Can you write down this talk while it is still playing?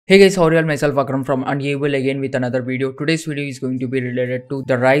Hey guys, how are you all? Myself Akram from Unkickable again with another video. Today's video is going to be related to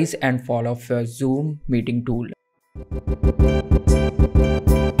the rise and fall of Zoom meeting tool.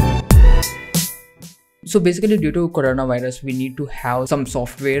 So basically, due to coronavirus, we need to have some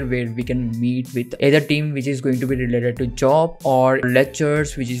software where we can meet with either team which is going to be related to job or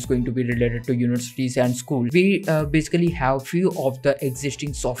lectures which is going to be related to universities and schools. We basically have few of the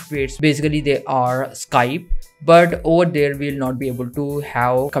existing softwares. Basically, they are Skype, but over there we'll not be able to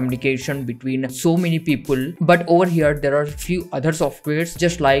have communication between so many people. But over here there are few other softwares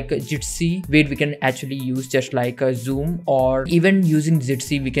just like Jitsi, where we can actually use just like Zoom, or even using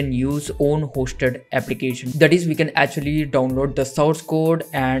Jitsi we can use own hosted application. That is, we can actually download the source code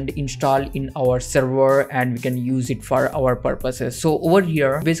and install in our server and we can use it for our purposes. So over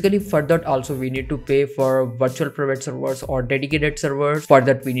here basically for that also we need to pay for virtual private servers or dedicated servers. For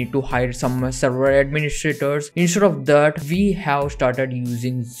that we need to hire some server administrators. Instead of that, we have started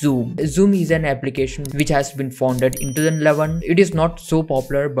using Zoom. Zoom is an application which has been founded in 2011. It is not so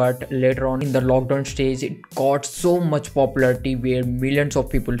popular, but later on in the lockdown stage, it got so much popularity where millions of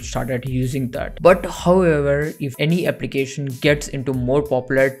people started using that. But however, if any application gets into more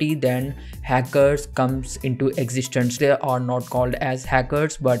popularity, then hackers comes into existence. They are not called as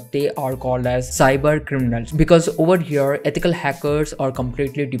hackers, but they are called as cyber criminals, because over here ethical hackers are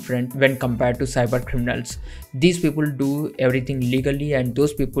completely different when compared to cyber criminals. These people do everything legally and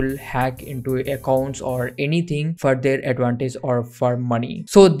those people hack into accounts or anything for their advantage or for money.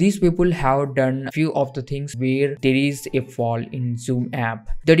 So these people have done few of the things where there is a fall in Zoom app.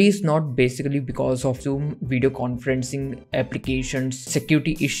 That is not basically because of Zoom video conferencing applications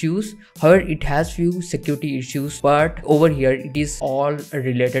security issues. However, it has few security issues, but over here it is all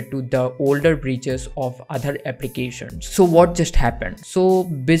related to the older breaches of other applications. So what just happened? So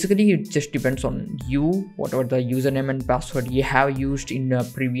basically it just depends on you, whatever the username and password you have used in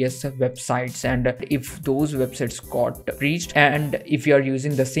previous websites, and if those websites got breached and if you are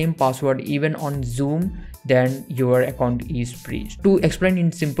using the same password even on Zoom, then your account is breached. To explain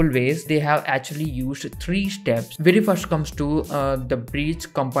in simple ways, they have actually used 3 steps. Very first comes to the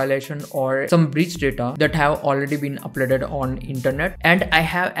breach compilation or some breach data that have already been uploaded on internet, and I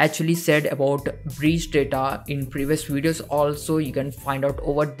have actually said about breach data in previous videos also. You can find out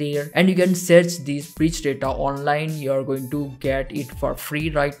over there and you can search these breach data online. You are going to get it for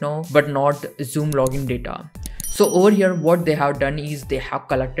free right now, but not Zoom login data. So over here what they have done is they have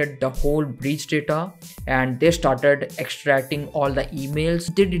collected the whole breach data and they started extracting all the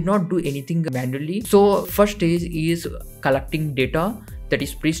emails. They did not do anything manually. So first stage is collecting data, that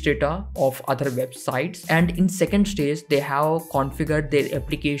is breach data of other websites, and in second stage they have configured their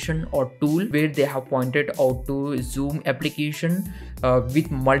application or tool where they have pointed out to Zoom application with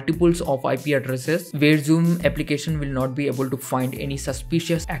multiples of IP addresses, where Zoom application will not be able to find any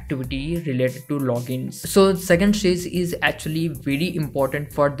suspicious activity related to logins. So second stage is actually very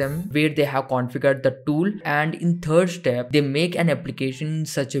important for them, where they have configured the tool, and in third step they make an application in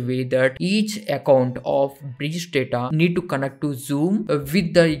such a way that each account of breach data need to connect to Zoom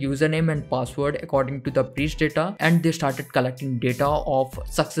with the username and password according to the breach data, and they started collecting data of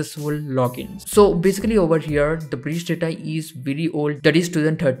successful logins. So basically over here the breach data is very old, that is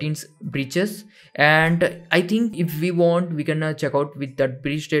 2013's breaches, and I think if we want we can check out with that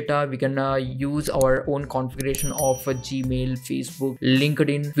breach data. We can use our own configuration of Gmail, Facebook,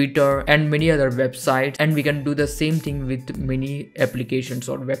 LinkedIn, Twitter and many other websites, and we can do the same thing with many applications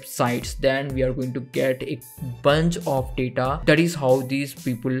or websites. Then we are going to get a bunch of data. That is how these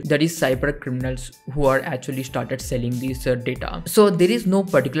people, that is cyber criminals, who are actually started selling this data. So there is no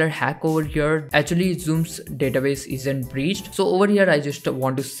particular hack over here. Actually Zoom's database isn't breached. So over here I just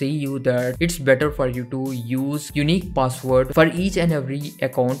want to say you that it's better for you to use unique password for each and every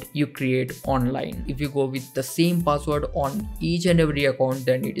account you create online. If you go with the same password on each and every account,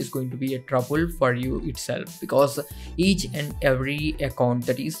 then it is going to be a trouble for you itself, because each and every account,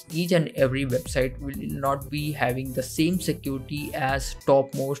 that is each and every website, will not be having the same security as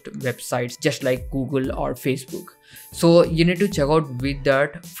topmost websites just like Google or Facebook. So you need to check out with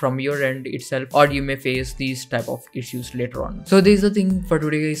that from your end itself, or you may face these type of issues later on. So this is the thing for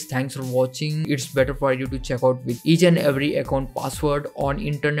today guys. Thanks for watching. It's better for you to check out with each and every account password on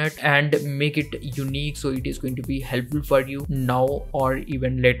internet and make it unique, so it is going to be helpful for you now or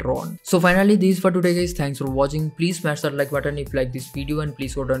even later on. So finally this is for today guys. Thanks for watching. Please smash that like button if you like this video, and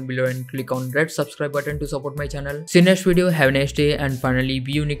please go down below and click on red subscribe button to support my channel. See you next video. Have a nice day, and finally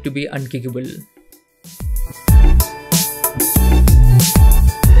be unique to be unkickable.